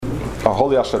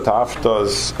Holy Ashatafta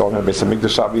is going on Beis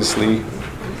Hamikdash, obviously,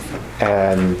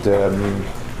 and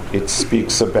it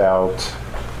speaks about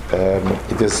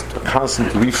it is a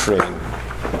constant refrain.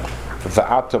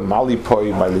 Va'ata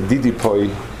malipoi, my ledidipoi,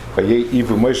 va'yei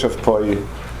ivu moshav poi.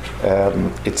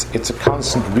 It's a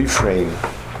constant refrain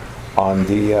on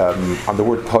the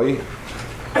word poi,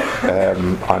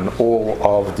 on all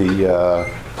of the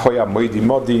poya moidi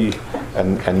modi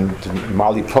and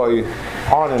mali poi,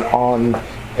 on and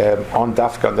on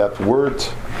dafka, that word,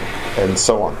 and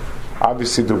so on.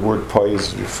 Obviously, the word poi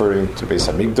is referring to Beis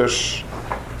Hamikdash,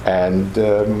 and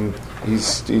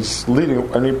he's leading,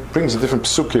 and he brings a different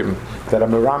psukim that are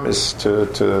meramis to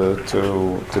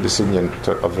this Indian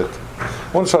of it.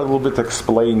 I want to try a little bit to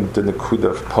explain the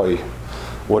nekuda of poi,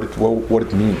 what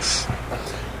it means.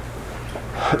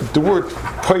 The word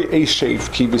poi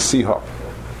eshev ki v'siha.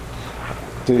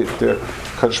 The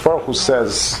Kadosh Baruch Hu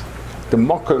says the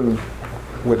makom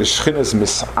where the Shechina is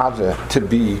misave to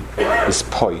be is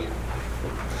poi.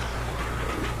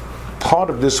 Part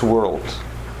of this world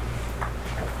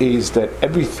is that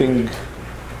everything,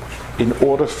 in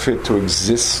order for it to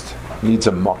exist, needs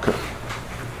a makom.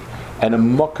 And a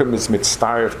makom is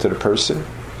mitzvah to the person.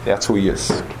 That's who he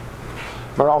is.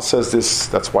 Maral says this.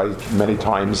 That's why many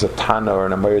times a Tana or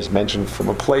an Amir is mentioned from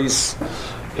a place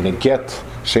in a get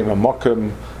shema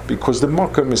makom, because the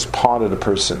makom is part of the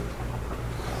person.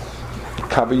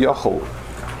 Kaviyachol,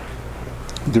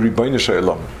 the Ribbono Shel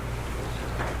Olam,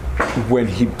 when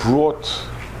he brought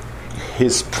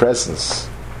his presence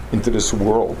into this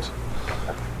world,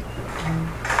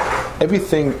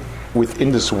 everything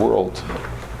within this world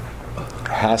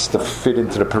has to fit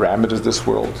into the parameters of this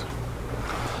world.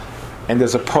 And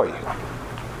there's a poi.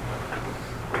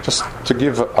 Just to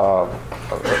give a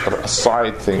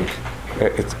side thing,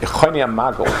 it's Choni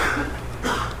Amagal.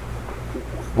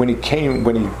 When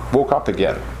he woke up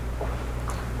again,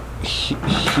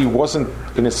 he wasn't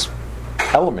in his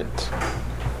element,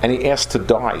 and he asked to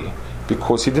die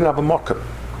because he didn't have a makom.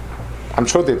 I'm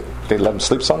sure they let him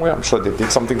sleep somewhere. I'm sure they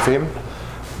did something for him,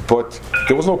 but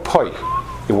there was no poi.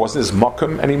 It wasn't his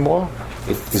makom anymore.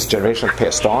 His generation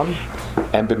passed on,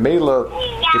 and b'meila,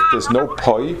 if there's no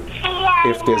poi,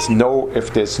 if there's no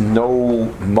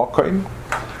makom,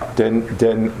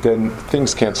 then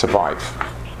things can't survive.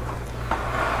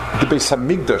 The Beis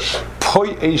Hamikdash, poi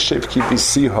eshev ki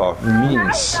v'siha,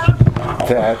 means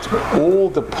that all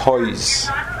the pois,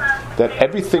 that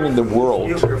everything in the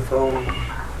world,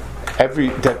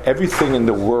 everything in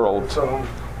the world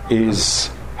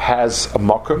has a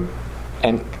makom,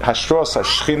 and Hashras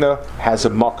HaShechina has a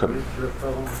makom.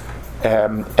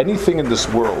 Anything in this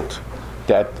world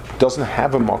that doesn't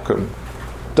have a makom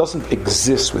doesn't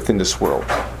exist within this world.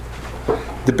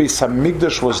 The Beis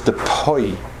Hamikdash was the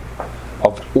poi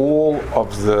of all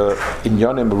of the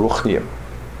inyanim ruchniim.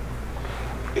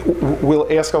 We'll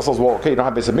ask ourselves, well, okay, you don't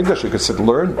have Beis Hamikdash, you can sit and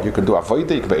learn, you can do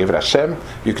avodah, you can be Eved Hashem,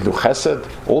 you can do chesed,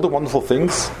 all the wonderful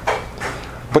things.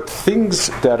 But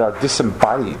things that are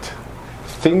disembodied,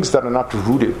 things that are not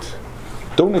rooted,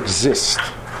 don't exist.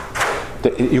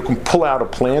 You can pull out a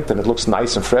plant and it looks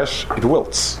nice and fresh, it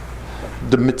wilts.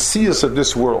 The mitzias of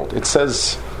this world, it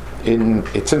says in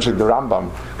essentially the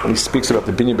Rambam, when he speaks about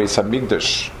the Binyan Beis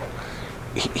Hamikdash,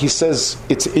 he says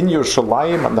it's in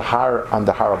Yerushalayim on the Har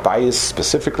Abayis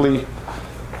specifically.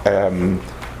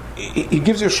 He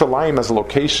gives Yerushalayim as a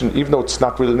location, even though it's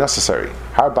not really necessary.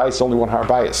 Har Abayis is only one Har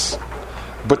Abayis,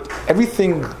 but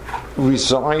everything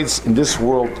resides in this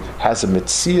world has a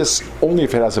mitzias only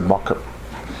if it has a makom.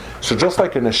 So just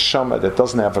like a neshama that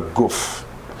doesn't have a guf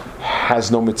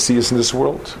has no mitzias in this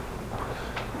world,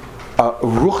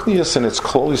 ruchnius in its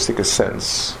holistic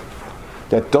sense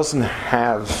that doesn't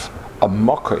have a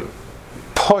makom,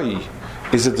 poi,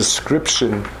 is a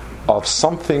description of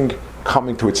something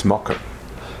coming to its makom.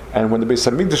 And when the Beis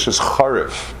Hamikdash is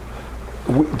charev,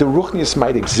 the ruchnius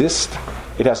might exist.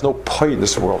 It has no poi in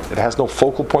this world. It has no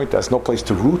focal point. It has no place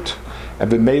to root,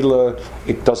 and b'meila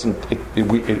it doesn't.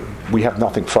 We have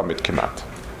nothing from it. Kemat.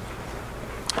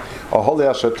 Aholi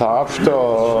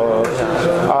ashatavta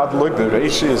ad loy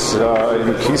bereshis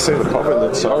in kisei lekovel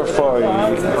letzarfai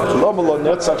lo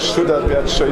netzach shudat